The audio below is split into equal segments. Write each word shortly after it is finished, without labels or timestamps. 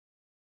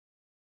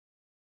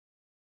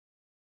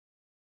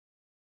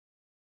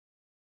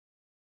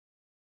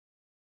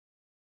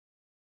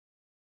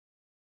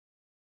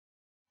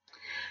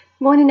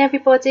Morning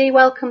everybody,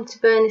 welcome to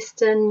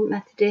Burniston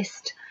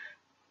Methodist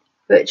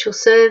virtual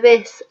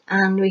service,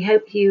 and we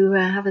hope you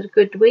have a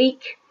good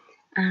week,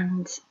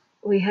 and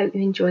we hope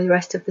you enjoy the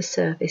rest of the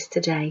service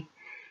today.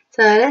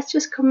 So let's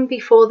just come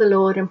before the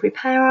Lord and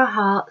prepare our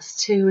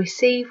hearts to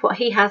receive what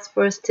He has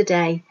for us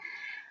today.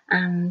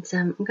 And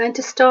I'm going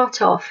to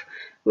start off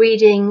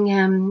reading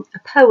a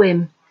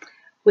poem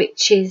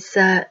which is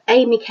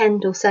Amy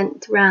Kendall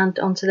sent round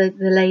onto the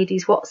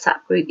ladies'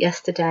 WhatsApp group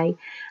yesterday,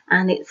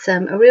 and it's a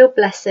real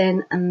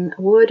blessing and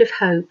a word of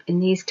hope in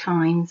these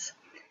times.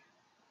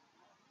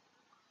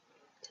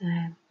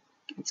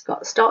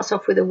 Starts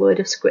off with a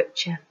word of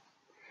scripture.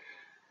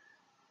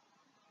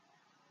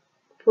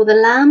 For the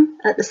Lamb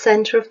at the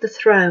centre of the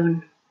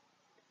throne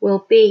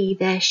will be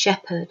their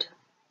shepherd.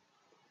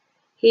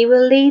 He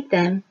will lead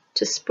them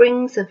to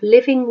springs of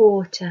living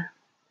water,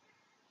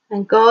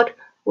 and God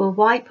will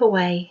wipe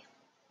away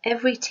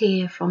every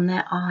tear from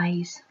their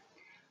eyes.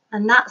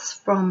 And that's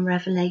from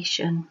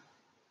Revelation.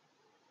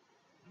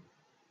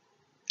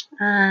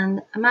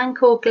 And a man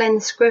called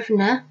Glenn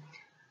Scrivener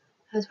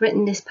has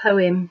written this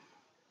poem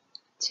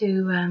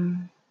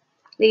to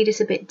lead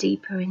us a bit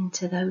deeper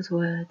into those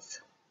words.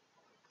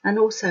 And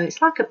also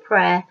it's like a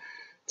prayer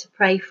to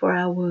pray for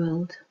our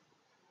world.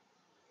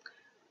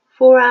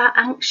 For our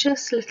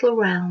anxious little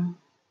realm,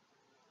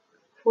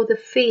 for the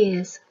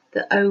fears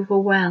that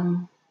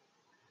overwhelm,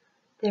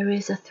 there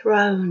is a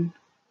throne.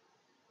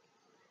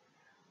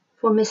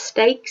 For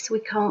mistakes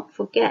we can't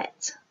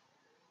forget,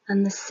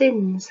 and the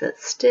sins that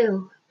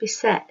still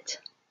beset,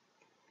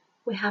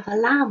 we have a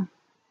Lamb.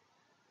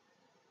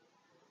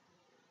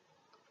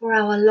 For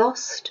our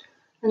lost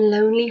and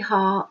lonely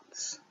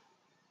hearts,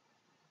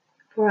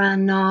 for our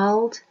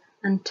gnarled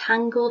and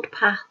tangled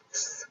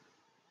paths,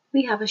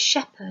 we have a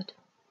shepherd.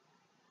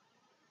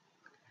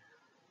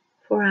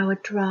 For our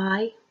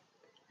dry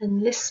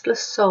and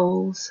listless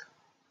souls,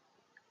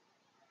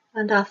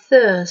 and our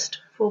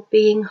thirst for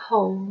being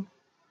whole,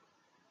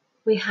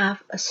 we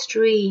have a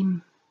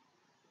stream.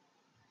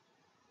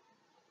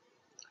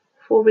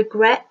 For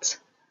regret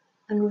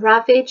and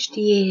ravaged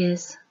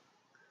years,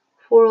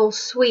 for all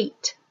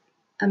sweet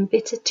and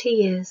bitter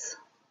tears,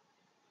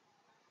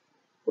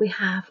 we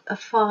have a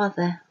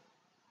Father.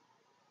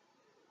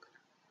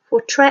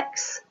 For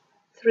treks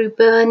through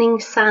burning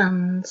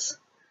sands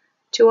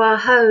to our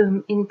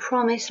home in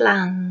promised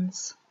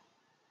lands,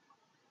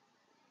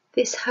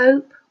 this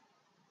hope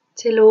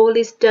till all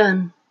is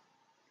done,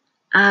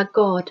 our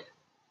God,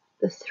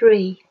 the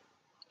three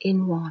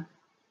in one.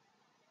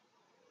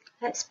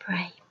 Let's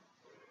pray.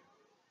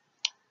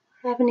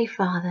 Heavenly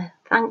Father,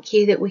 thank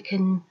you that we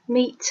can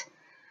meet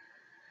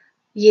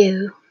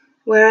you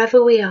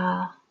wherever we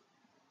are.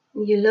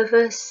 You love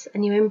us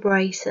and you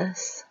embrace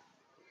us.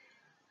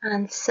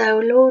 And so,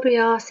 Lord, we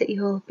ask that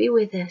you'll be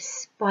with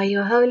us by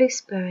your Holy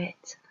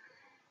Spirit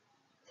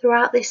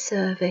throughout this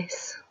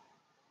service.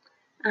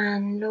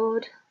 And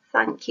Lord,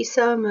 thank you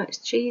so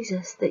much,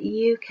 Jesus, that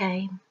you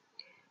came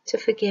to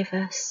forgive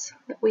us,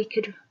 that we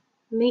could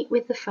meet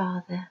with the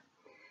Father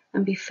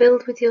and be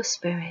filled with your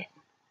Spirit.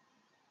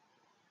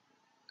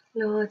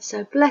 Lord,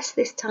 so bless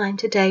this time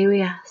today,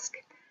 we ask,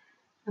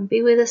 and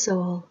be with us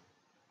all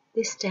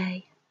this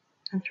day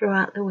and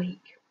throughout the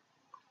week.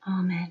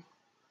 Amen.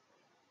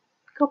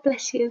 God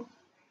bless you.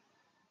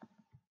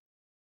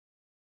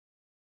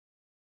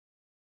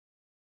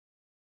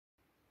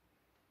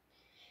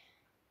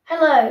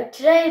 Hello,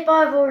 today's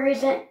Bible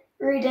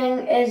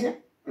reading is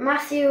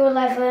Matthew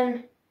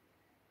 11,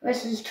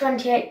 verses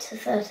 28 to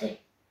 30.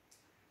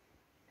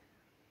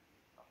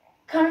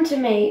 Come to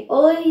me,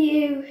 all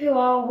you who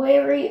are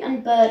weary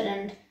and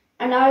burdened,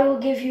 and I will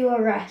give you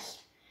a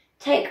rest.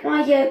 Take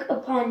my yoke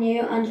upon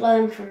you and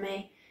learn from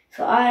me,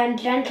 for I am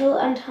gentle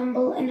and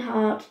humble in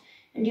heart,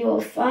 and you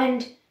will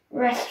find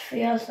rest for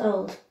your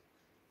souls.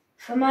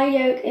 For my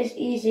yoke is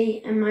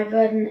easy and my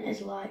burden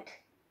is light.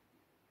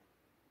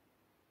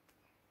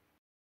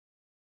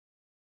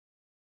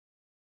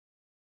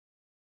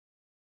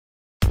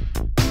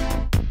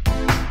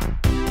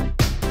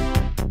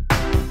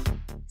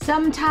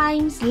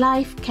 Sometimes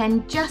life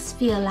can just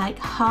feel like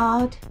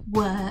hard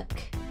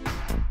work.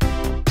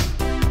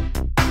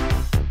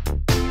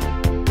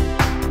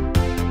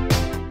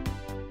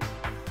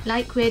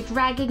 Like we're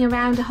dragging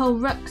around a whole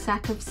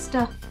rucksack of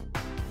stuff.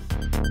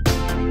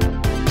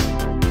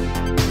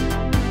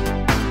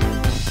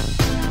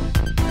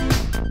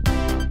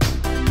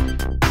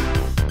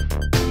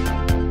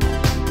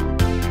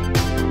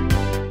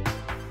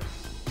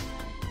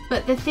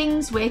 But the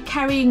things we're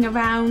carrying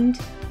around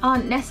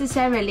aren't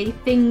necessarily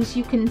things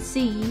you can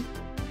see.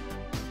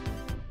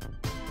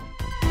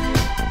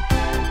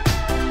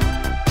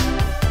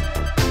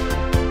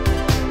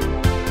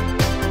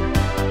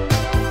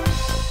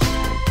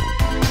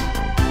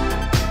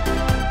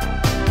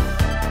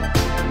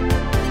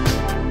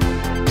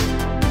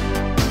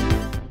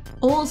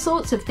 All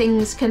sorts of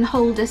things can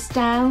hold us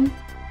down.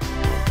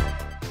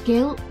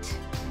 Guilt,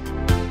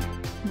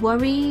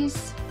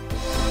 worries,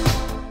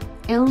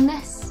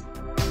 illness,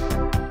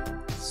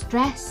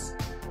 stress,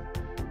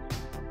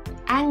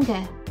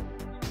 anger,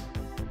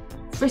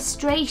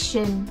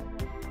 frustration,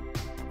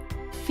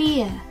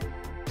 fear,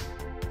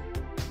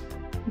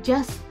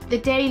 just the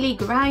daily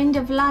grind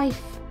of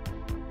life.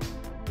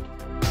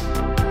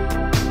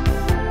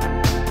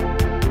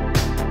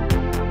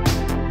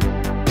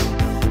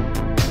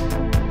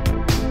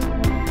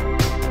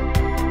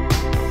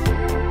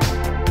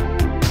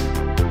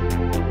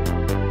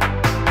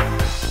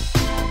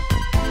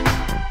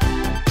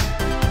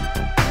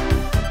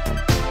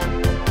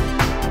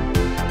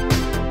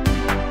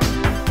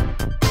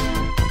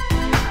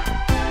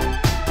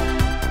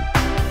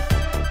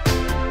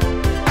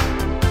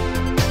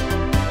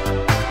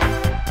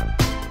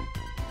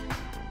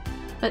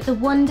 But the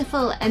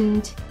wonderful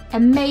and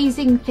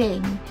amazing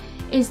thing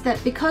is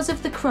that because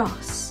of the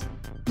cross,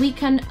 we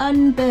can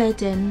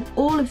unburden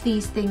all of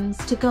these things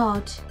to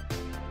God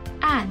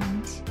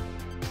and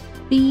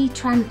be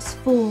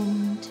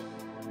transformed.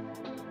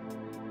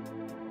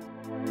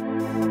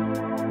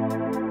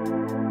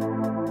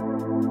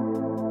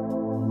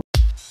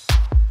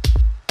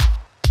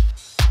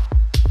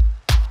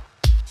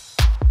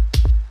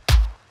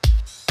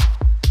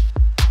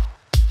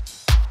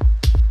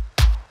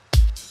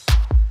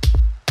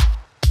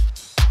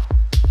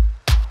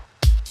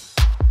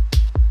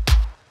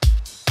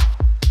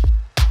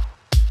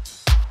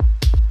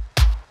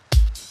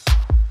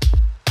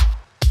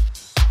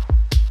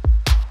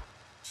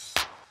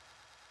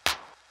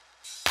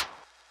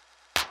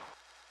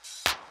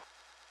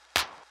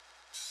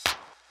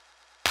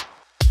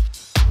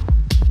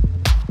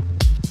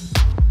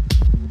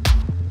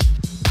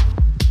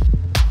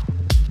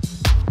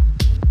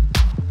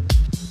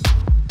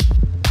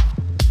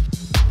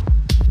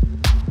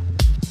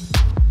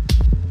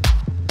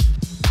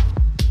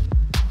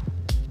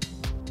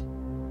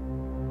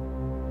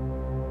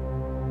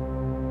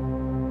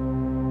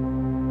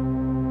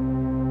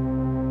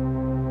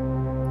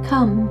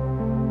 Come,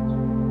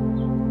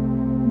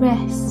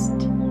 rest.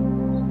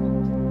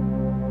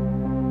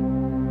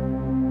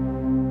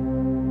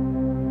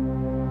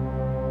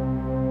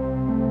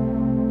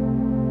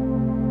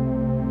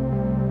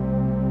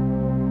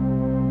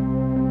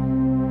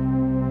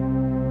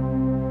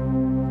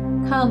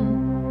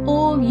 Come,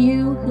 all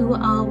you who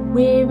are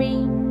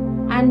weary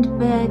and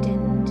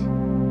burdened,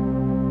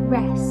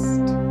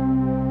 rest.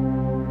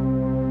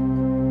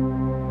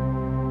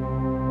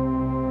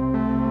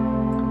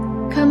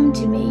 Come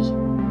to me,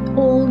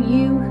 all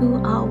you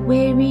who are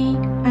weary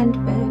and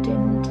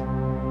burdened,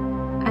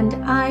 and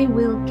I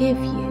will give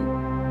you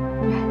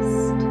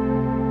rest.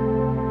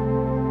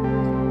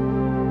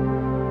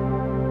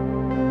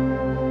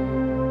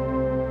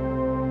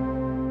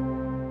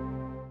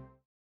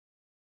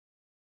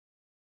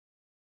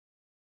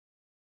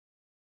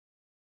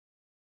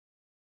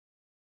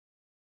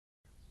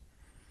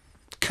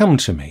 Come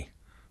to me,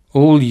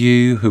 all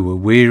you who are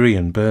weary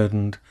and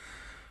burdened,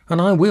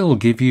 and I will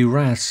give you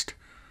rest.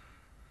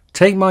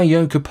 Take my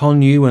yoke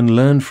upon you and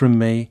learn from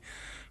me,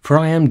 for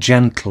I am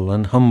gentle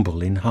and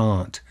humble in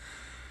heart,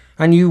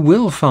 and you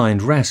will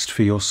find rest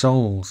for your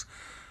souls.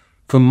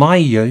 For my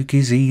yoke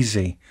is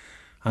easy,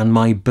 and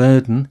my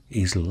burden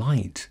is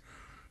light.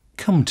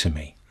 Come to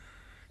me.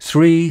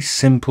 3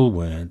 simple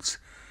words.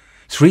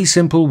 3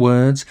 simple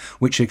words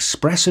which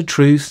express a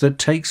truth that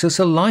takes us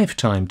a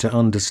lifetime to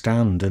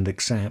understand and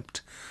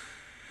accept.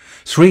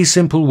 3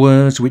 simple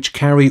words which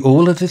carry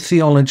all of the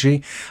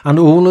theology and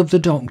all of the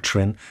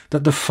doctrine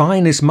that the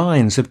finest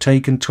minds have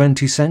taken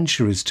 20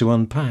 centuries to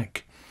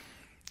unpack.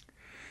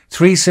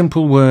 3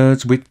 simple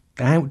words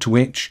without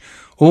which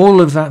all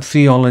of that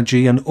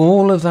theology and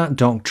all of that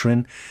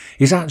doctrine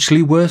is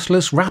actually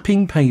worthless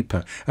wrapping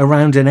paper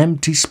around an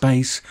empty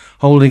space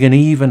holding an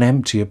even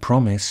emptier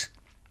promise.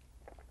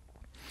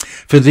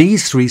 For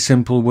these 3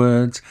 simple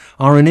words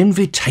are an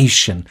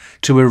invitation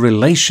to a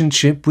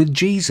relationship with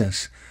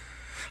Jesus.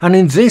 And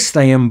in this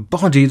they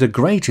embody the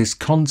greatest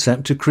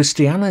concept of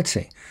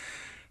Christianity,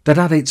 that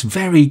at its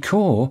very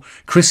core,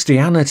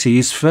 Christianity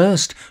is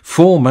first,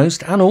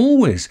 foremost and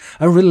always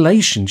a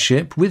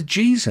relationship with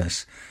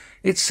Jesus.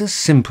 It's as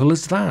simple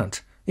as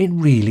that. It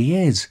really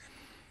is.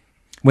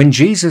 When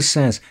Jesus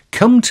says,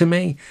 "Come to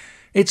me,"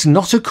 it's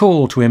not a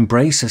call to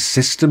embrace a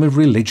system of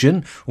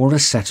religion or a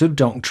set of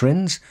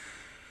doctrines.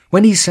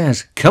 When he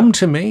says, "Come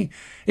to me,"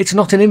 it's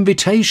not an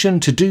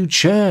invitation to do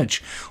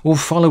church or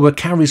follow a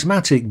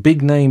charismatic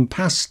big-name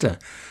pastor.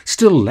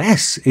 Still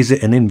less is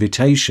it an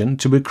invitation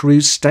to accrue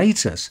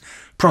status,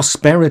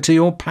 prosperity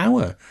or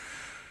power.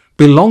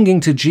 Belonging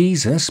to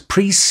Jesus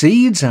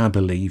precedes our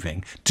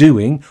believing,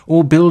 doing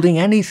or building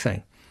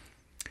anything.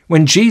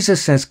 When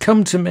Jesus says,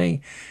 "Come to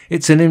me,"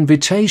 it's an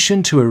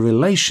invitation to a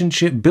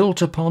relationship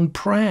built upon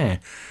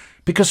prayer,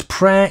 because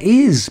prayer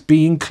is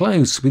being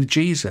close with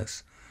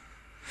Jesus.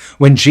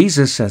 When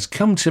Jesus says,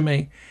 "Come to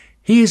me,"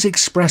 he is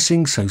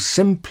expressing so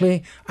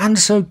simply and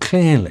so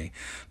clearly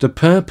the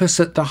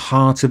purpose at the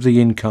heart of the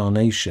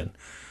incarnation.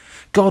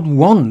 God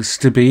wants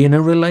to be in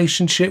a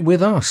relationship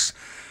with us,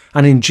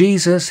 and in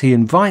Jesus he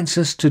invites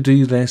us to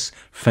do this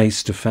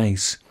face to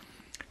face.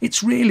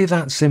 It's really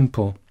that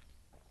simple.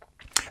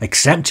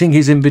 Accepting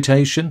his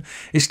invitation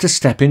is to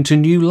step into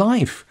new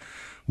life,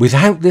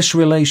 Without this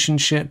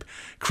relationship,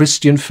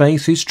 Christian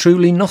faith is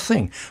truly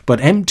nothing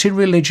but empty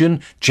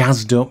religion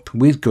jazzed up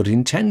with good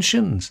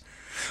intentions.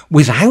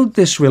 Without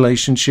this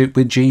relationship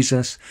with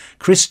Jesus,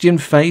 Christian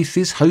faith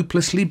is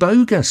hopelessly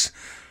bogus,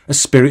 a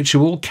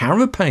spiritual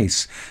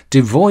carapace,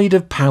 devoid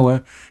of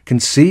power,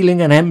 concealing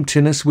an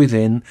emptiness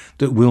within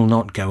that will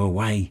not go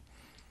away.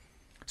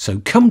 So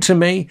come to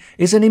me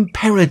is an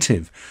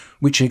imperative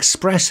which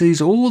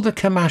expresses all the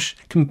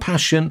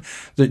compassion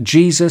that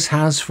Jesus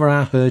has for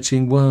our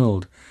hurting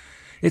world.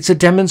 It's a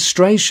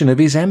demonstration of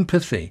his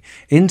empathy,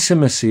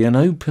 intimacy and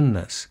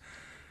openness.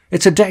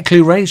 It's a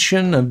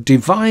declaration of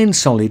divine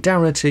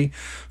solidarity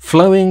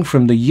flowing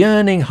from the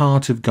yearning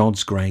heart of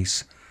God's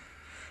grace.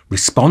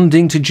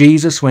 Responding to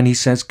Jesus when he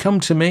says, "Come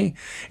to me,"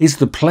 is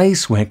the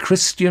place where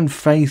Christian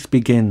faith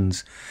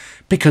begins,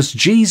 because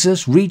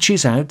Jesus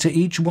reaches out to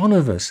each one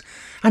of us,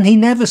 and he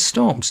never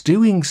stops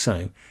doing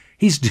so.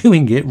 He's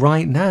doing it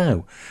right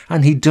now,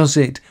 and he does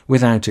it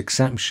without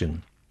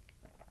exception.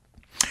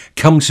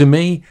 Come to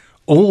me,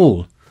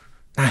 all.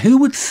 Now, who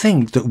would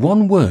think that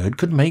one word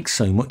could make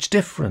so much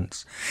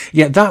difference?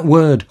 Yet that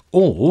word,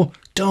 all,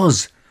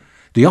 does.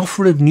 The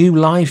offer of new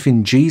life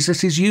in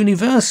Jesus is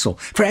universal,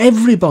 for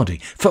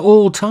everybody, for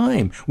all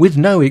time, with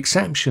no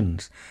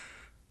exceptions.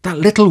 That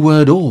little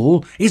word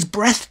all is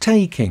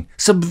breathtaking,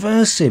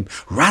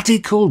 subversive,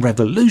 radical,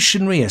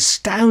 revolutionary,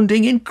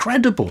 astounding,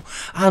 incredible,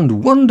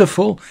 and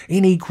wonderful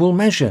in equal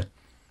measure.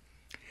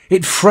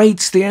 It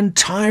freights the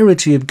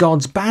entirety of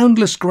God's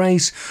boundless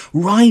grace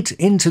right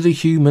into the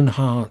human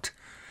heart.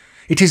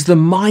 It is the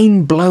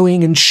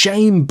mind-blowing and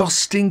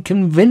shame-busting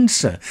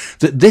convincer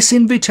that this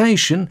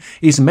invitation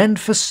is meant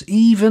for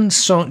even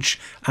such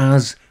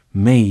as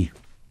me.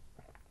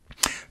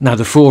 Now,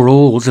 the four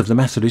alls of the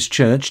Methodist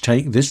Church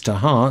take this to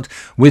heart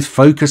with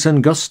focus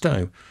and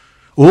gusto.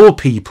 All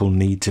people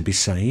need to be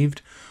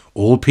saved.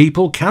 All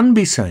people can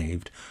be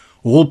saved.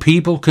 All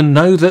people can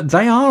know that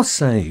they are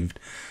saved.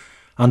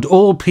 And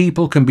all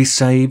people can be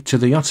saved to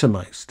the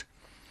uttermost.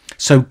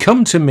 So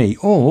come to me,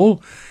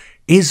 all,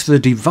 is the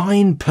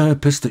divine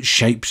purpose that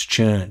shapes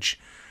church.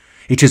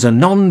 It is a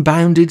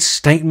non-bounded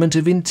statement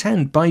of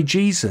intent by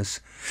Jesus.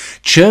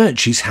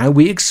 Church is how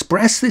we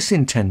express this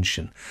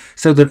intention,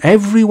 so that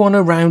everyone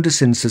around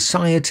us in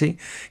society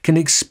can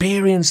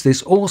experience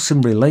this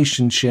awesome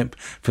relationship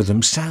for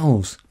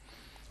themselves.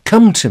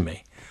 Come to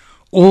me,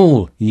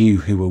 all you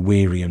who are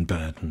weary and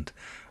burdened,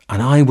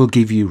 and I will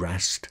give you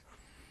rest.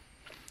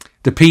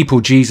 The people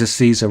Jesus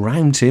sees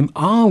around him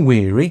are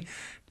weary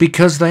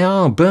because they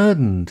are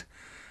burdened.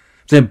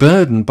 They're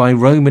burdened by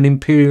Roman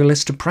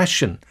imperialist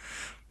oppression,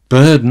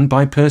 burdened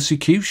by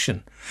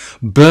persecution,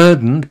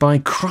 burdened by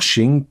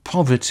crushing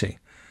poverty,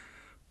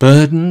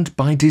 burdened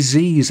by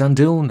disease and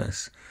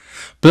illness,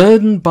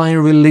 burdened by a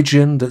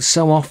religion that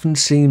so often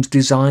seems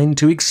designed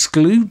to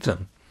exclude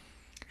them,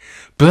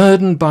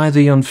 burdened by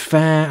the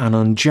unfair and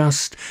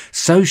unjust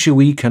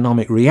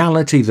socio-economic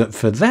reality that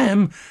for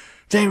them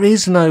there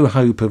is no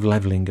hope of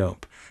levelling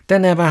up. There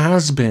never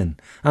has been,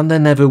 and there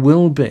never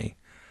will be.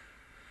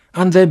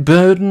 And they're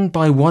burdened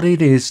by what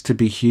it is to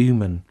be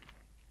human.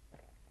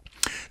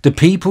 The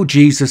people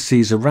Jesus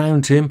sees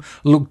around him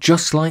look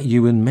just like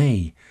you and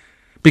me,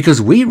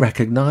 because we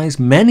recognise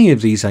many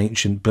of these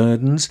ancient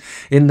burdens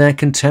in their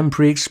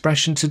contemporary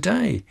expression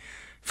today.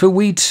 For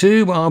we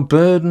too are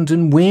burdened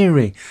and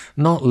weary,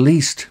 not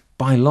least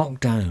by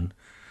lockdown.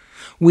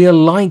 We are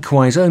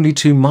likewise only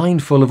too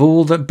mindful of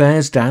all that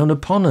bears down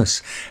upon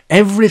us,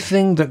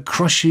 everything that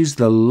crushes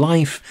the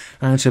life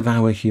out of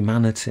our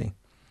humanity.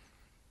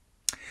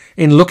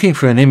 In looking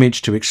for an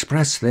image to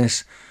express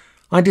this,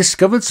 I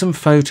discovered some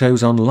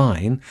photos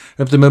online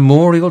of the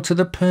memorial to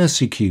the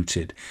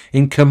persecuted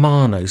in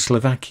Komárno,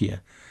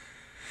 Slovakia.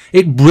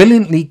 It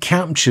brilliantly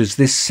captures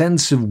this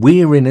sense of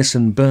weariness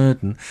and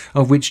burden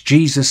of which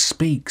Jesus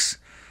speaks.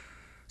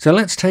 So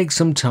let's take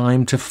some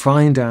time to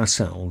find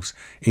ourselves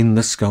in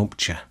the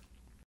sculpture.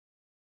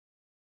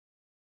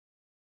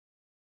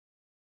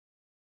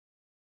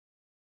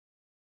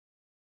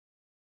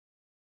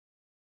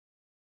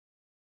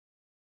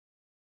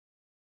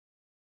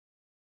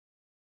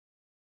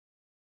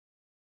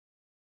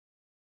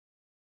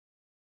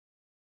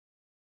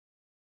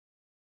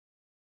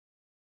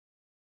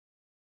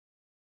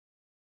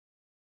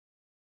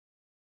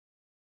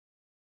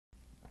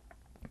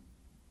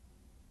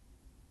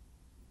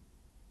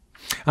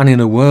 And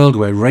in a world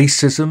where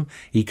racism,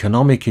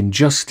 economic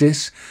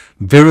injustice,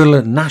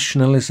 virulent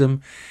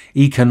nationalism,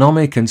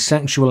 economic and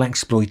sexual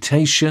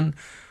exploitation,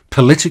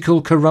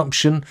 political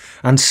corruption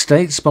and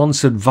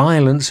state-sponsored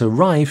violence are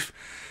rife,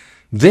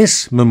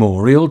 this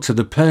memorial to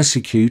the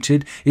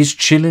persecuted is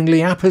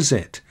chillingly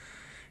apposite.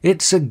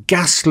 It's a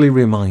ghastly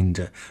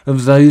reminder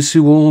of those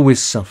who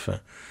always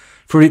suffer,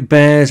 for it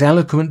bears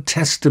eloquent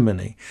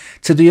testimony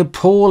to the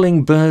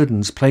appalling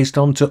burdens placed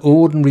onto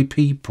ordinary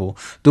people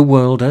the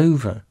world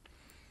over.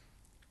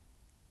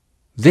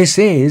 This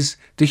is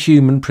the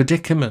human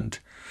predicament,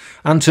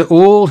 and to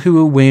all who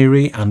are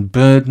weary and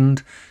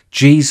burdened,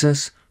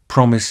 Jesus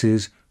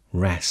promises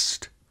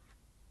rest.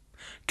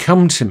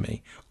 Come to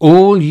me,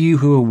 all you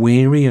who are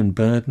weary and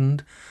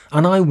burdened,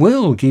 and I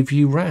will give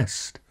you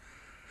rest.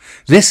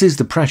 This is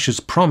the precious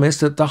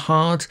promise at the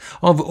heart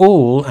of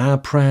all our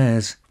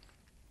prayers.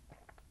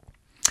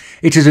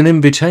 It is an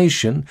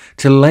invitation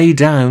to lay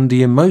down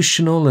the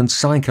emotional and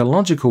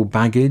psychological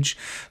baggage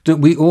that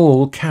we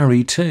all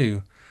carry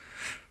too.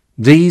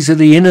 These are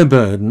the inner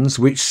burdens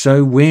which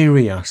so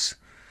weary us,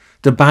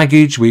 the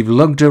baggage we've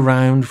lugged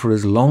around for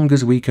as long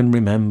as we can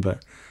remember,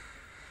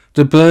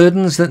 the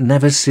burdens that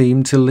never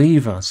seem to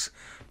leave us,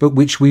 but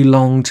which we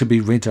long to be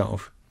rid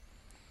of.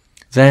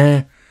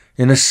 There,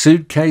 in a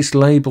suitcase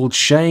labelled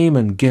shame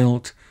and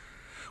guilt,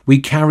 we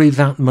carry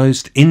that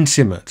most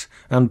intimate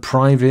and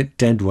private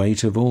dead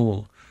weight of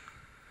all.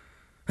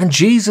 And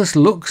Jesus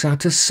looks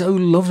at us so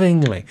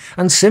lovingly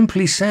and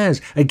simply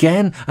says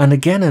again and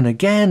again and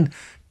again,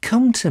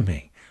 "Come to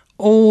me,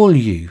 all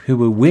you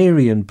who are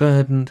weary and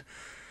burdened,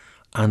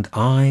 and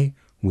I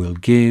will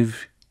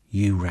give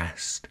you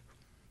rest."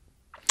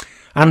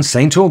 And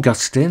St.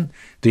 Augustine,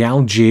 the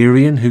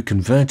Algerian who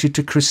converted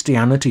to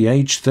Christianity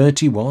aged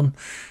 31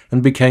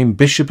 and became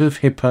Bishop of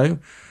Hippo,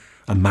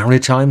 a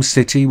maritime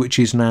city which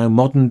is now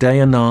modern-day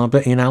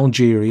Annaba in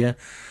Algeria,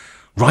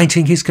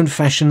 writing his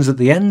Confessions at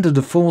the end of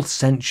the 4th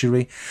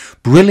century,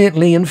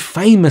 brilliantly and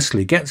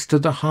famously gets to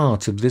the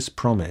heart of this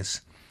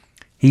promise.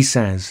 He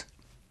says,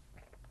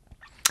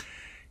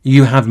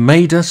 "You have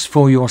made us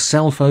for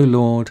yourself, O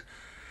Lord,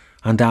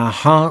 and our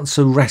hearts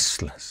are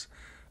restless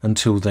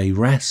until they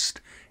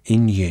rest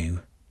in you."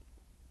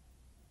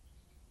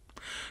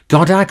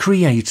 God, our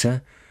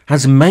Creator,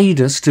 has made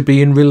us to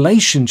be in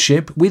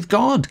relationship with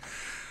God,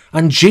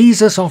 and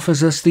Jesus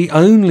offers us the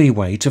only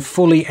way to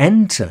fully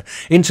enter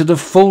into the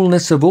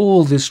fullness of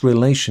all this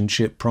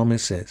relationship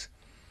promises.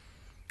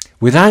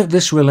 Without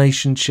this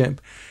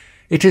relationship,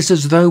 it is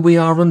as though we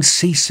are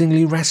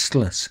unceasingly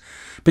restless,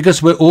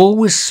 because we're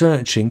always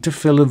searching to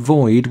fill a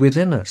void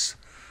within us.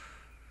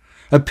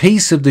 A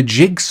piece of the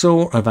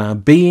jigsaw of our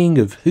being,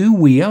 of who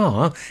we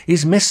are,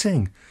 is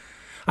missing,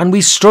 and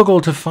we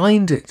struggle to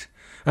find it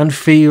and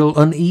feel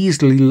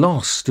uneasily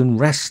lost and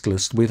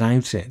restless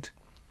without it.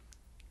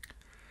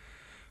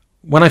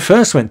 When I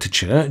first went to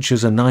church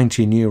as a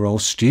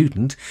 19-year-old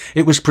student,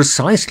 it was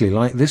precisely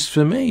like this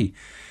for me.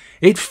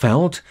 It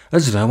felt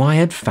as though I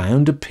had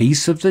found a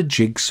piece of the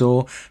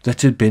jigsaw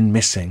that had been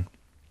missing.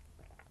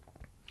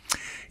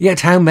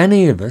 Yet how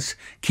many of us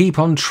keep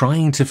on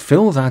trying to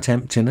fill that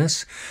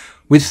emptiness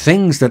with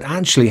things that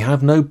actually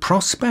have no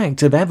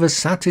prospect of ever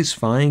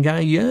satisfying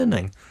our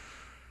yearning?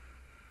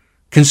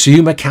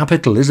 Consumer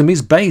capitalism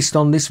is based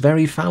on this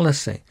very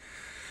fallacy.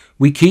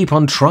 We keep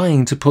on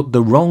trying to put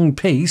the wrong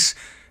piece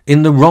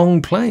in the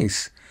wrong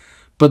place,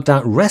 but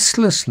that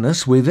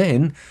restlessness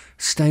within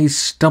stays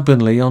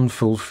stubbornly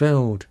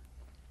unfulfilled.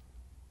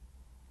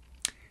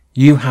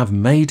 You have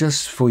made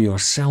us for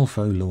yourself,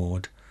 O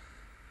Lord,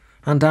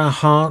 and our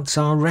hearts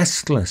are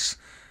restless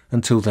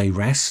until they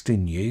rest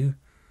in you.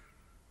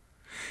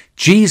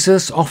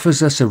 Jesus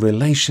offers us a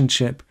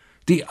relationship,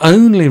 the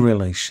only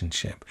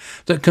relationship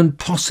that can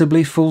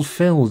possibly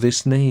fulfill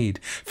this need,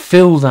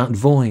 fill that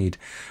void,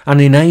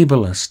 and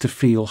enable us to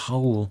feel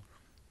whole.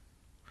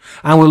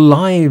 Our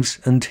lives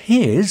and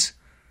his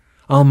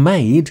are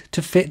made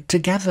to fit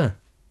together.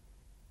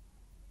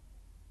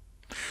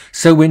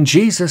 So when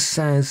Jesus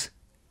says,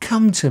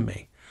 "Come to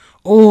me,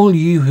 all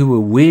you who are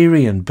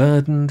weary and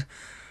burdened,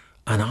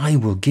 and I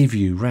will give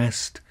you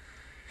rest,"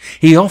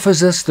 he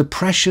offers us the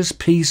precious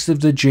piece of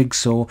the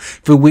jigsaw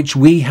for which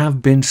we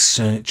have been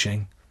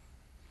searching.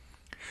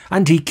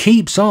 And he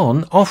keeps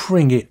on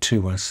offering it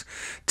to us,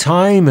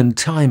 time and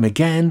time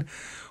again,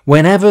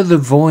 whenever the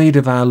void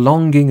of our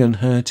longing and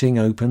hurting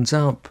opens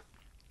up.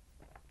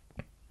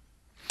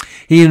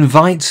 He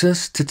invites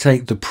us to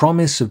take the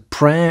promise of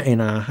prayer in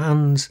our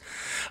hands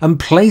and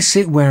place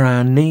it where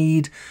our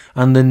need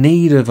and the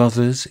need of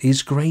others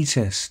is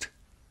greatest.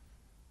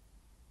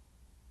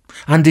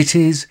 And it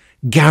is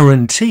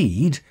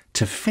guaranteed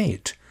to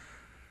fit,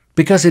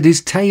 because it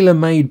is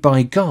tailor-made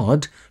by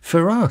God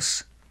for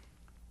us.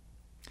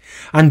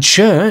 And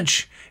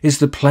church is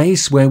the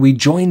place where we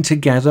join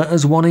together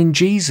as one in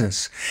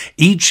Jesus,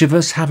 each of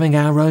us having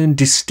our own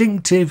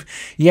distinctive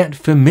yet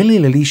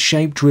familiarly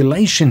shaped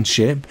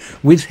relationship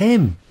with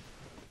him.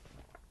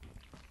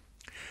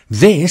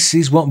 This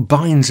is what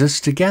binds us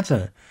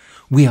together.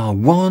 We are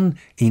one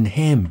in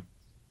him.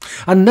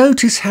 And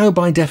notice how,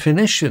 by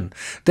definition,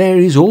 there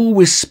is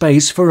always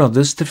space for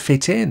others to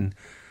fit in.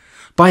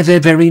 By their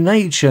very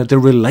nature, the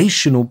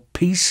relational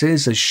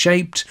pieces are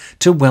shaped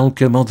to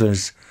welcome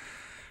others.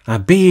 Our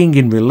being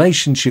in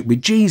relationship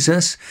with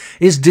Jesus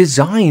is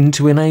designed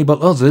to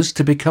enable others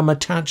to become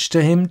attached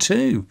to him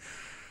too.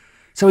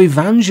 So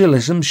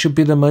evangelism should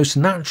be the most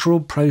natural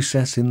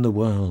process in the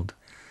world.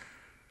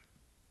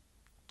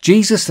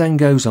 Jesus then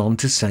goes on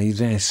to say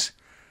this,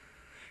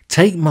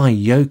 "Take my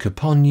yoke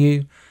upon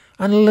you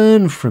and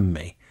learn from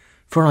me,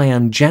 for I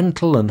am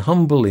gentle and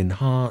humble in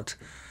heart,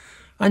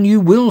 and you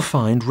will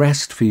find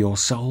rest for your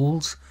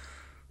souls.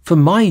 For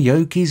my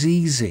yoke is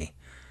easy,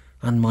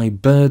 and my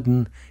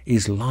burden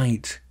is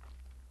light."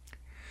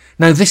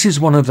 Now, this is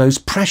one of those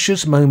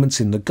precious moments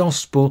in the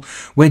gospel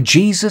where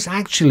Jesus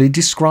actually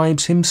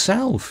describes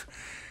himself.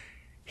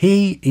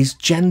 He is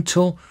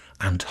gentle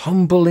and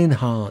humble in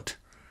heart.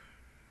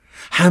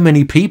 How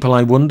many people,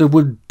 I wonder,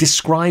 would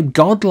describe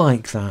God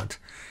like that?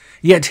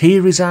 Yet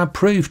here is our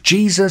proof.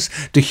 Jesus,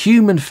 the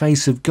human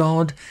face of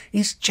God,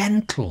 is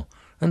gentle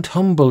and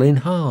humble in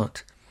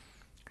heart.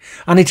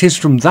 And it is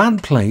from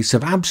that place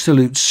of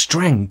absolute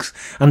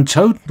strength and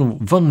total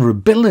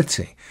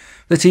vulnerability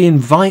that he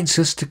invites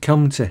us to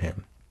come to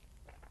him.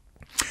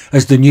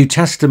 As the New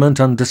Testament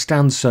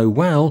understands so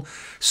well,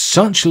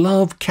 such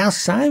love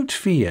casts out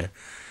fear.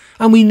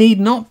 And we need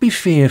not be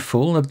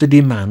fearful of the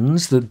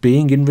demands that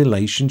being in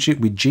relationship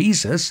with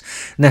Jesus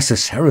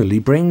necessarily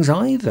brings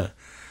either.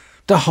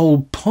 The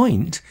whole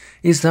point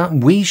is that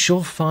we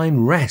shall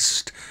find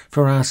rest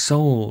for our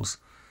souls,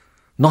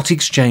 not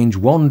exchange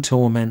one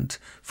torment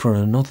for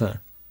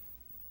another.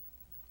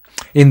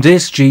 In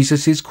this,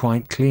 Jesus is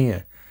quite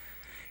clear.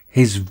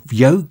 His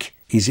yoke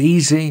is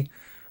easy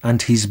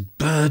and his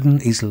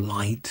burden is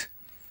light.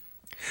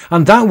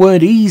 And that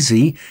word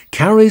easy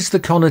carries the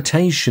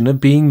connotation of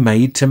being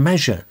made to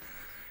measure.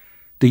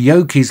 The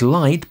yoke is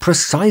light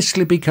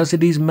precisely because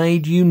it is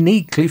made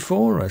uniquely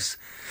for us.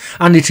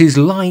 And it is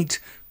light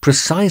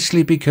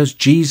precisely because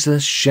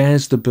Jesus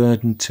shares the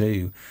burden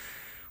too.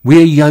 We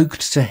are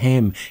yoked to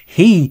him.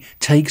 He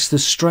takes the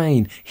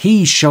strain.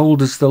 He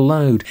shoulders the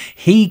load.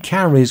 He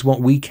carries what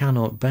we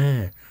cannot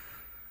bear.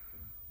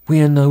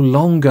 We are no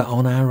longer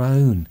on our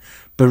own,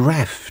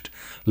 bereft,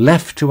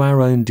 left to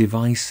our own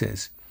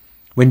devices.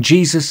 When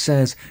Jesus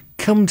says,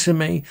 "Come to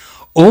me,"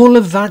 all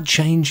of that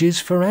changes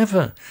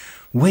forever.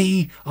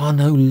 We are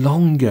no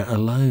longer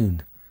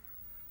alone.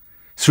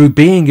 Through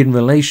being in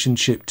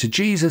relationship to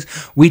Jesus,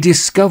 we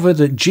discover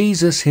that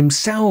Jesus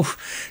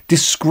himself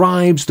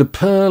describes the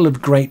pearl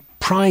of great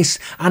price,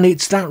 and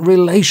it's that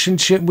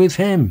relationship with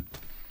him.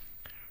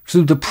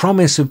 Through the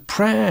promise of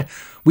prayer,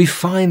 we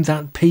find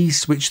that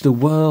peace which the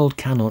world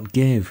cannot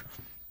give.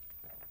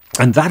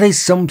 And that is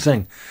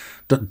something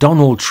that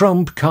Donald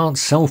Trump can't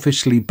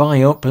selfishly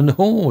buy up and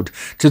hoard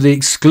to the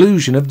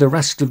exclusion of the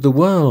rest of the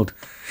world.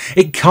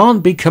 It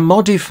can't be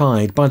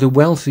commodified by the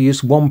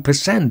wealthiest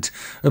 1%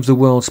 of the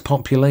world's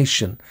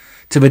population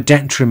to the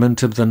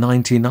detriment of the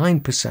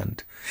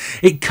 99%.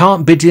 It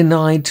can't be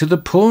denied to the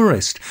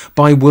poorest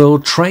by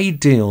world trade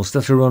deals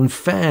that are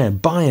unfair,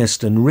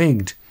 biased and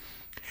rigged.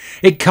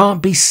 It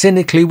can't be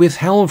cynically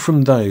withheld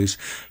from those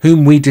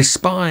whom we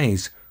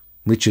despise.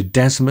 Richard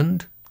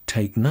Desmond,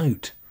 take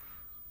note.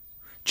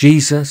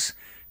 Jesus,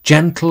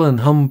 gentle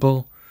and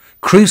humble,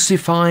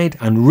 crucified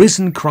and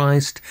risen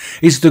Christ,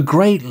 is the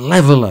great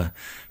leveller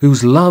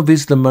whose love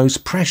is the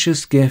most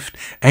precious gift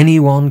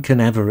anyone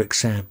can ever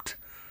accept.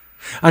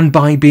 And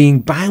by being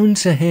bound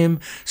to him,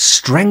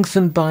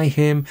 strengthened by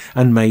him,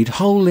 and made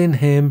whole in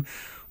him,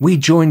 we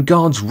join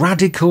God's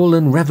radical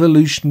and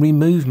revolutionary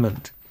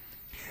movement.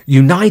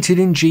 United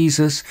in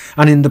Jesus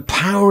and in the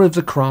power of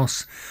the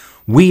cross,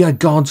 we are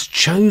God's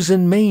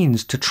chosen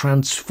means to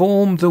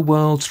transform the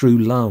world through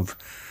love,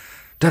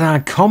 that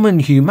our common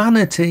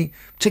humanity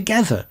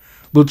together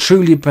will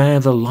truly bear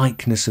the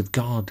likeness of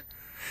God.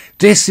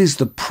 This is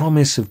the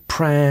promise of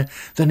prayer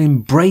that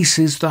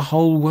embraces the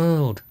whole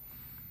world.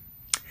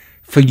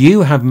 For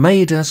you have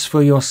made us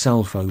for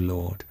yourself, O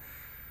Lord,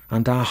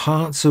 and our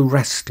hearts are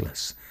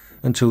restless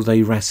until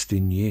they rest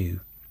in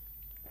you.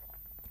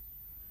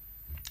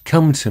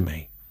 Come to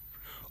me,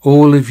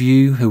 all of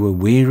you who are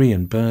weary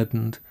and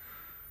burdened,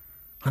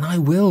 and I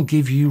will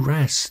give you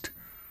rest.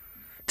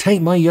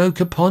 Take my yoke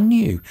upon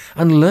you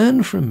and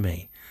learn from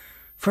me,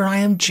 for I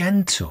am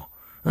gentle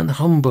and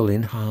humble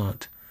in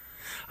heart,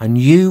 and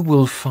you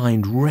will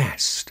find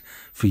rest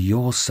for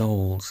your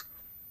souls.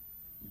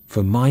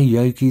 For my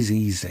yoke is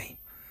easy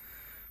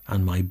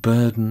and my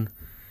burden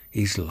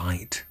is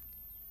light.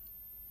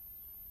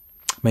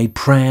 May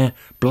prayer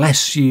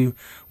bless you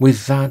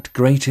with that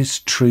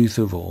greatest truth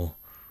of all.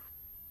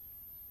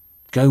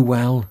 Go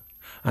well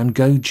and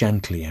go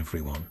gently,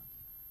 everyone.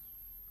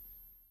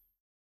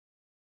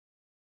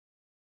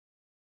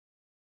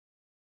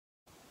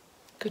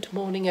 Good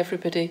morning,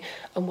 everybody,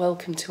 and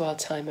welcome to our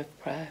time of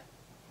prayer.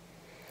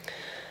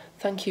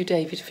 Thank you,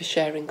 David, for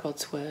sharing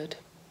God's word.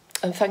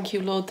 And thank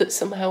you, Lord, that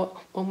somehow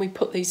when we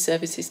put these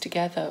services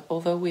together,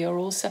 although we are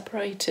all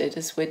separated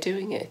as we're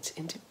doing it,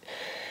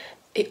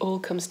 it all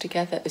comes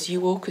together as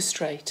you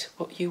orchestrate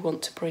what you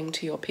want to bring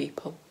to your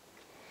people.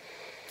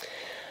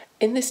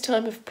 In this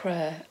time of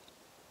prayer,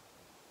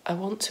 I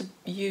want to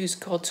use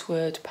God's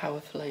word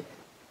powerfully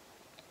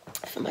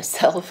for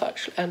myself,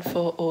 actually, and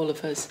for all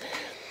of us.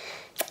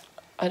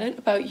 I don't know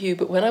about you,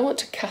 but when I want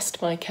to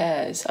cast my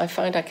cares, I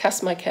find I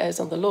cast my cares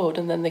on the Lord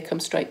and then they come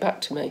straight back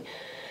to me.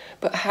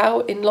 But how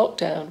in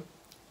lockdown,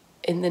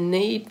 in the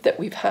need that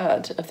we've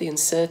had of the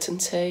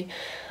uncertainty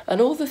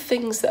and all the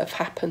things that have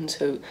happened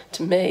to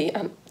me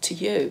and to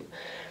you,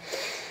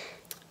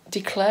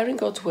 declaring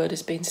God's word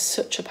has been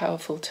such a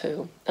powerful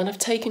tool. And I've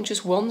taken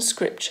just one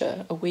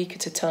scripture a week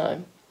at a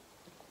time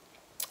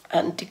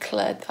and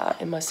declared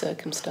that in my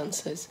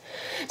circumstances.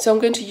 So I'm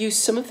going to use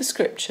some of the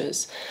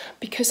scriptures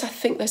because I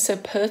think they're so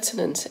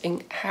pertinent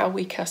in how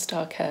we cast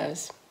our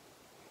cares.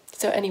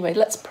 So anyway,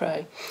 let's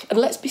pray and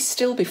let's be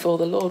still before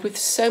the Lord. With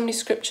so many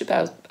scriptures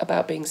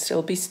about being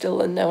still, be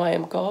still and know I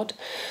am God.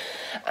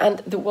 And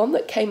the one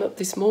that came up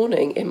this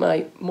morning in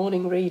my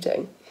morning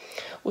reading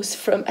was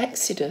from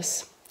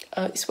Exodus.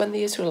 It's when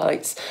the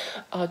Israelites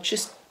are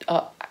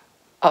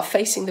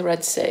facing the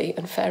Red Sea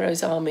and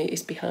Pharaoh's army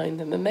is behind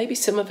them. And maybe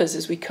some of us,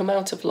 as we come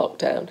out of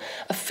lockdown,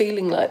 are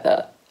feeling like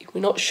that.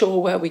 We're not sure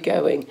where we're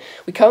going.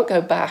 We can't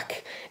go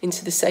back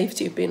into the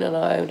safety of being in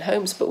our own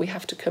homes, but we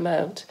have to come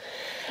out.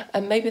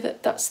 And maybe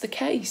that's the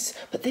case.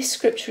 But this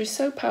scripture is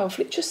so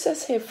powerful. It just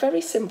says here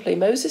very simply,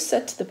 Moses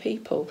said to the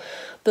people,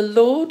 the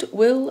Lord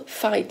will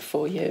fight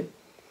for you.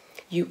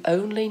 You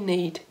only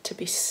need to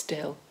be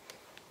still.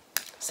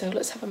 So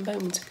let's have a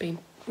moment of being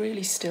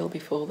really still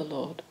before the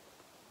Lord.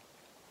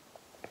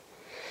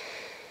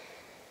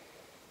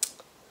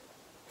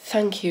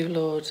 Thank you,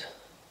 Lord,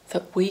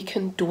 that we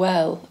can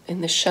dwell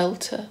in the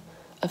shelter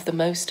of the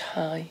Most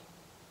High,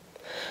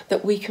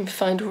 that we can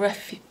find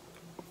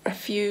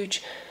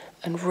refuge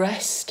and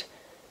rest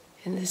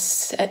in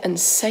and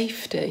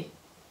safety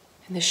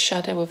in the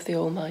shadow of the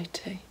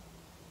Almighty.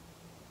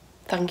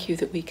 Thank you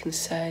that we can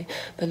say,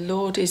 the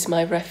Lord is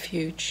my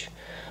refuge,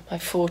 my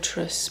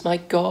fortress, my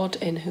God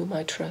in whom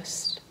I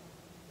trust.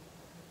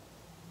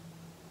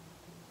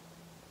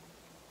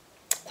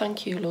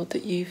 Thank you, Lord,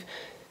 that you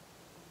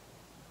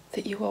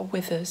are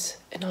with us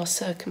in our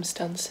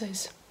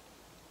circumstances.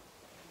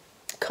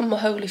 Come,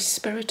 Holy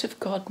Spirit of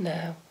God,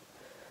 now,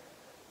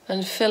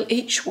 and fill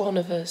each one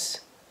of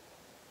us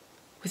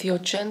with your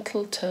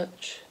gentle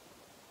touch,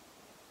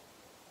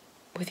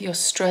 with your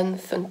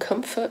strength and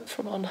comfort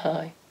from on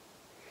high,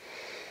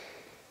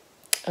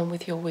 and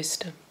with your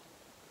wisdom.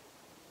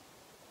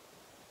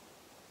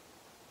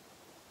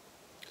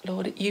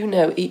 Lord, you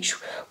know each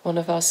one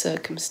of our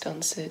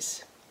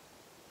circumstances.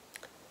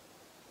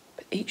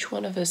 Each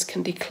one of us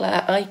can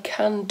declare, I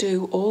can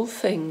do all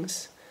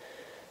things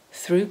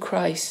through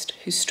Christ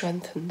who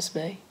strengthens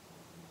me.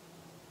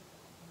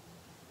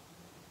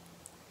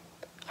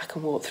 I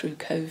can walk through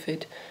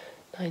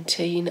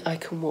COVID-19. I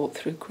can walk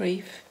through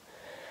grief.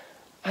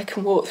 I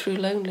can walk through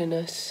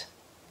loneliness.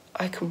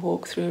 I can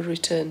walk through a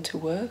return to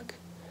work.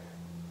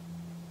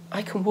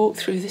 I can walk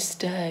through this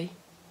day.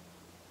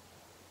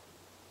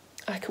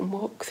 I can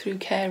walk through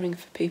caring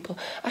for people.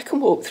 I can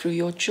walk through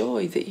your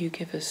joy that you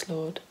give us,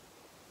 Lord.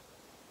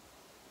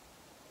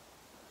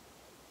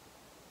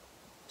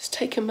 Let's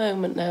take a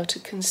moment now to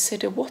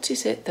consider what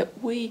is it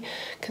that we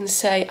can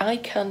say I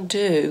can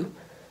do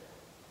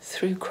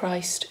through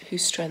Christ who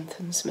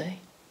strengthens me.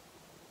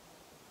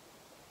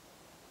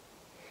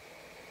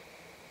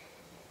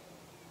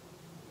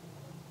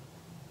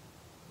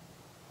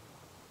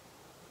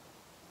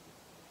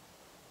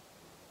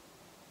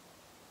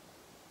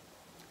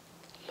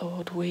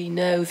 Lord, we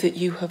know that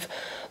you have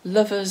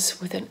loved us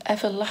with an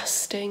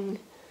everlasting,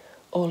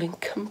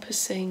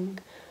 all-encompassing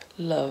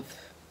love.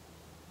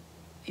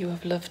 You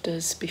have loved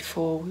us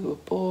before we were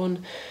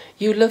born.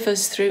 You love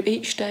us through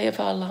each day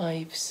of our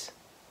lives.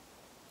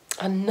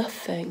 And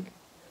nothing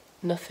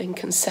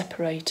can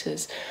separate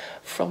us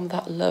from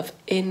that love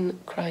in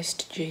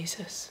Christ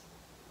Jesus.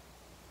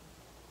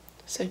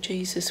 So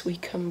Jesus, we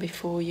come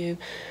before you.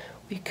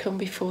 We come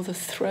before the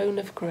throne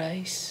of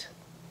grace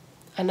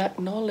and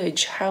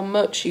acknowledge how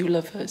much you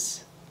love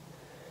us.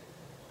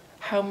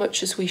 How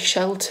much as we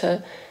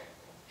shelter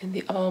in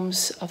the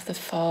arms of the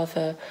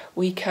Father,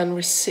 we can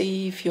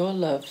receive your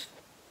love.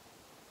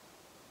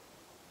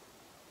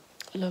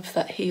 Love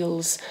that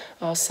heals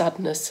our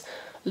sadness.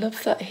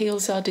 Love that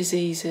heals our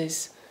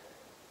diseases.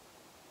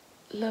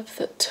 Love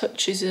that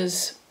touches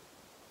us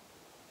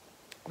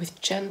with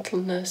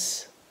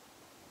gentleness.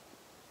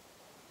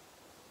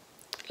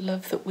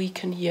 Love that we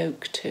can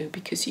yoke to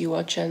because you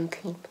are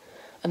gentle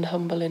and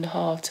humble in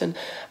heart. And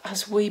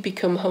as we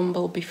become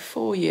humble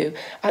before you,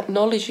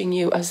 acknowledging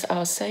you as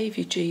our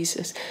Saviour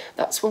Jesus,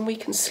 that's when we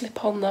can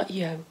slip on that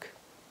yoke.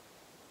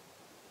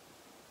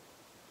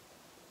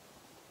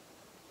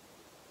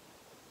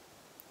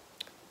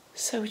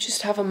 So we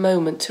just have a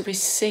moment to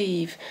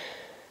receive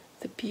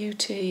the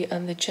beauty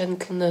and the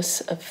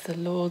gentleness of the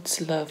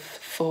Lord's love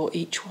for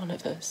each one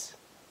of us.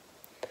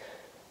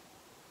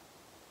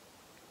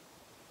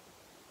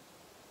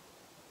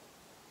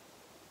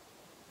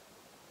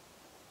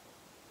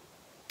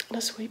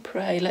 As we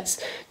pray,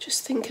 let's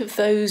just think of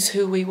those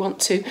who we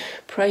want to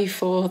pray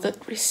for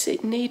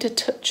that need a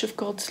touch of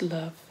God's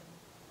love.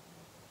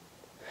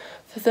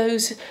 For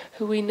those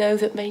who we know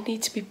that may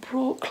need to be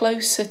brought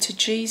closer to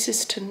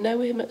Jesus, to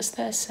know him as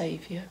their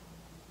Saviour.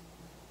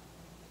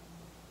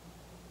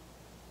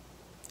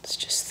 Let's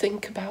just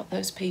think about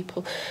those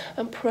people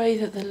and pray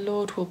that the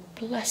Lord will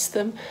bless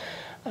them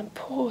and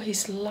pour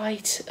his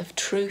light of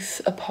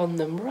truth upon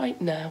them right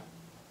now.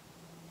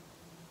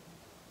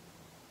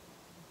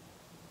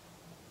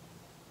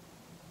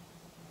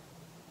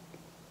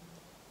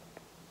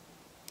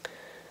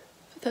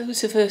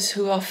 Those of us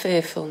who are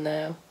fearful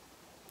now,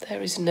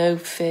 There is no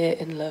fear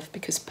in love,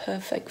 because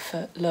perfect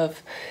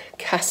love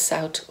casts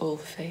out all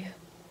fear.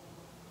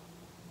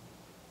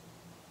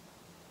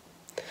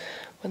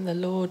 When the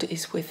Lord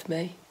is with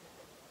me,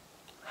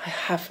 I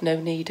have no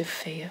need of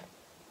fear.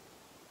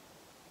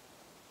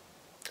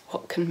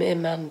 What can mere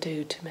man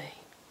do to me?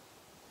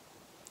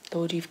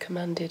 Lord, you've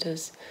commanded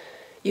us,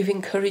 you've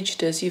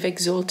encouraged us, you've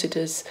exhorted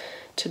us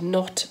to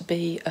not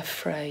be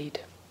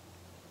afraid.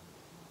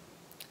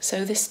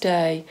 So this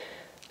day,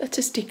 let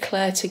us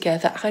declare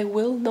together, I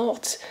will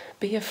not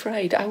be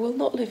afraid. I will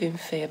not live in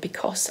fear,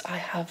 because I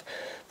have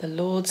the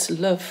Lord's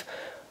love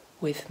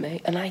with me,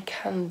 and I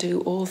can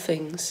do all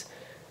things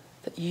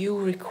that you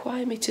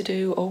require me to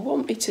do, or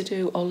want me to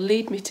do, or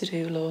lead me to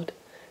do, Lord,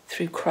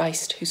 through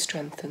Christ who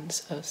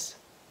strengthens us.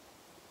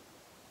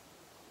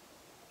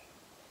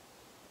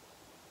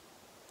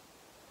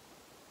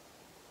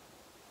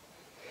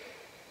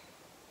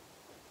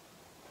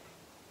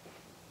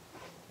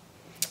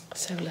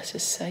 So let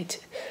us say,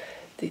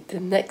 the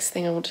next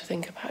thing I want to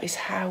think about is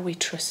how we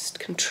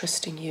can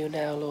trust in you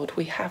now, Lord.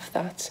 We have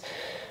that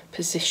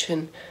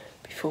position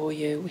before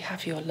you. We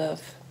have your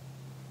love.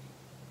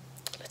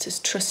 Let us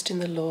trust in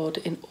the Lord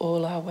in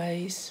all our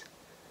ways.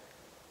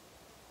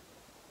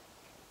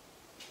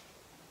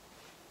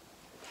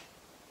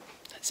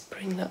 Let's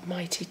bring that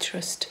mighty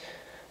trust,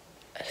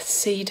 a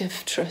seed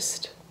of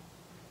trust.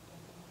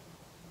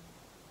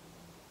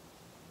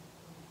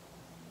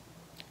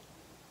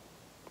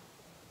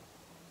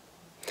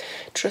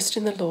 Trust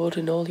in the Lord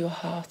in all your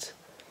heart.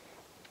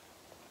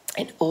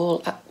 In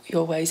all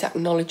your ways,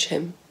 acknowledge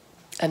him,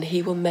 and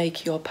he will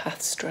make your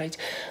path straight.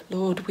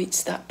 Lord,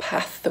 it's that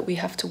path that we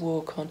have to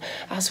walk on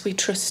as we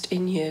trust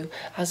in you,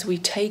 as we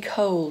take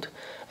hold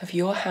of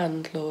your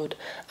hand, Lord,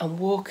 and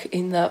walk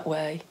in that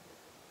way.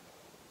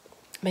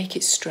 Make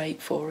it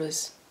straight for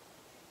us.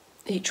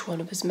 Each one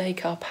of us,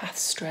 make our path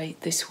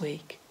straight this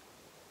week.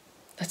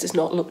 Let us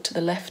not look to the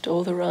left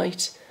or the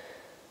right,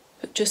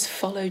 but just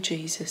follow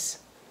Jesus.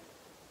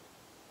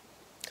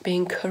 Be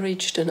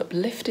encouraged and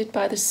uplifted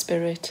by the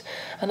Spirit,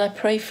 and I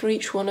pray for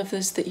each one of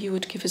us that you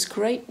would give us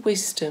great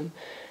wisdom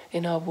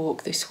in our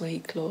walk this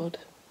week, Lord.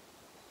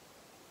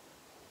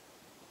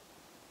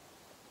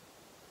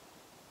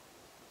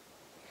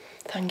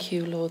 Thank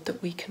you, Lord,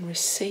 that we can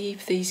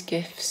receive these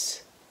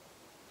gifts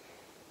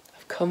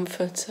of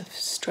comfort, of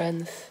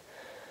strength,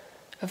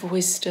 of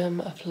wisdom,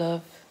 of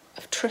love,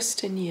 of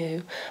trust in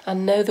you,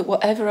 and know that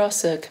whatever our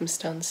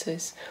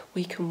circumstances,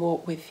 we can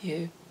walk with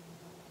you.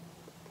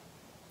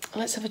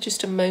 Let's have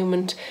just a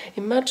moment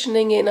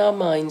imagining in our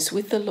minds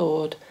with the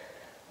Lord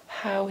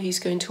how he's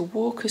going to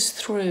walk us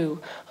through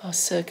our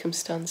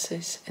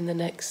circumstances in the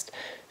next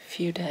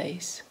few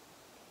days.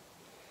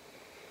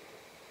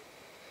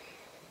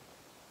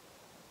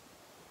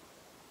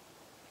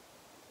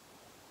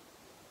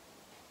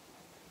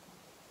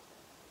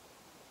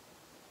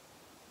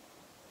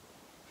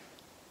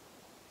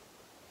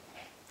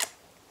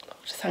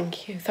 Lord,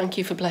 thank you. Thank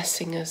you for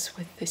blessing us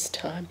with this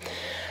time.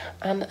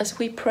 And as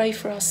we pray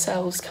for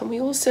ourselves, can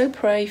we also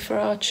pray for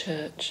our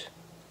church?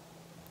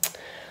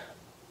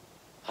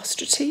 Our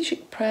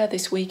strategic prayer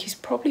this week is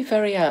probably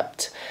very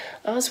apt,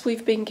 as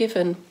we've been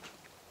given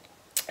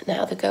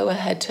now the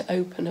go-ahead to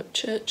open up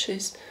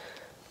churches.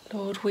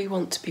 Lord, we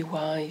want to be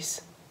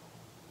wise.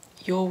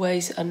 Your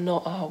ways are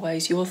not our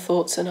ways. Your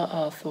thoughts are not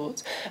our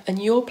thoughts. And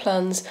your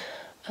plans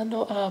are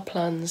not our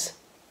plans.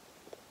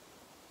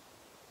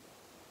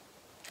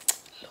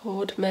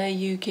 Lord, may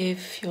you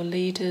give your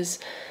leaders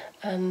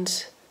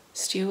and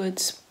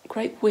stewards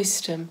great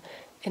wisdom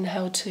in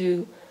how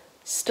to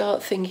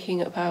start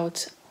thinking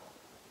about,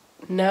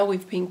 now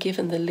we've been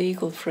given the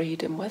legal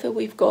freedom, whether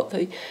we've got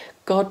the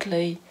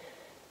godly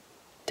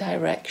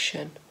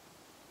direction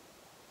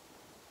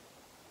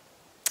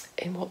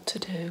in what to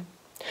do.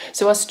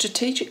 So our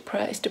strategic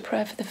prayer is to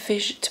pray for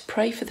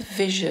the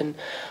vision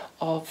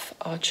of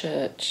our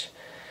church,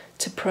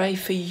 to pray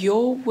for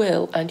your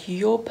will and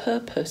your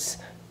purpose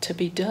to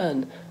be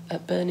done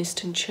at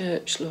Burniston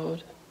Church,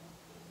 Lord.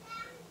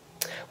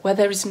 Where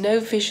there is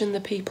no vision,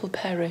 the people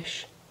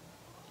perish.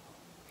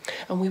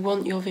 And we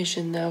want your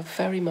vision now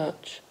very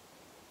much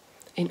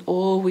in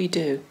all we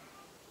do.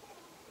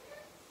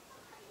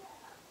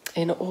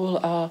 In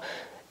all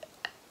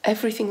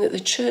everything that the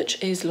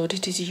church is, Lord,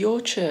 it is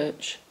your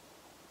church.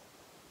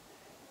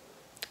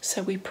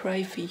 So we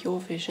pray for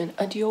your vision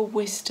and your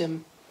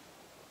wisdom.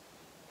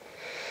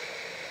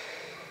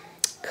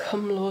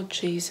 Come, Lord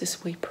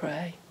Jesus, we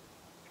pray.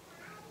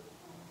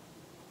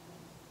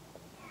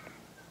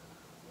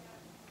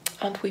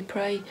 And we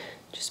pray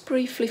just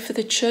briefly for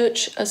the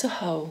church as a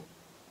whole.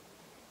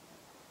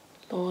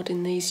 Lord,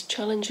 in these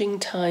challenging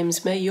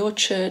times, may your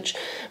church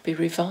be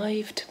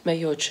revived. May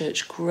your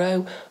church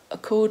grow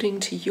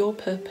according to your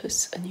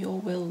purpose and your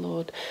will,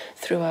 Lord,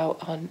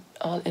 throughout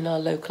in our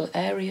local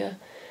area,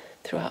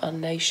 throughout our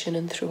nation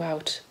and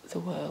throughout the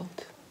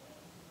world.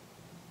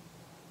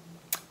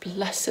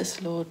 Bless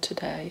us, Lord,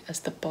 today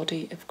as the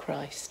body of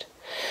Christ.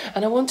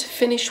 And I want to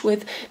finish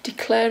with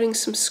declaring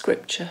some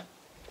scripture.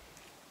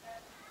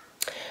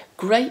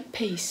 Great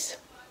peace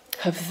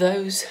of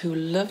those who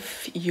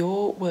love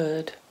your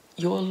word,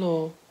 your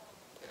law.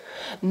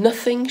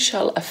 Nothing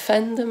shall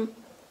offend them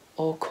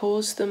or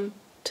cause them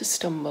to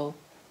stumble.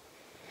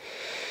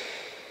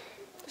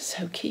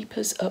 So keep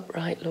us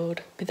upright,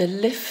 Lord. Be the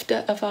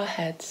lifter of our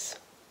heads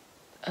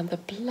and the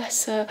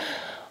blesser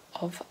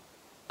of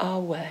our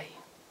way.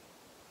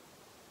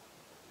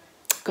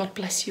 God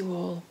bless you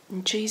all.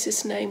 In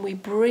Jesus' name we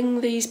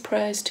bring these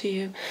prayers to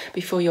you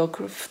before your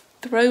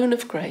throne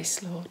of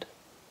grace, Lord.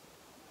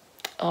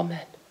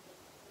 Amen.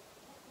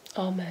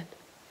 Amen.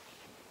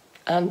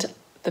 And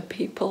the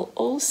people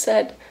all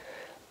said,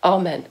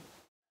 Amen.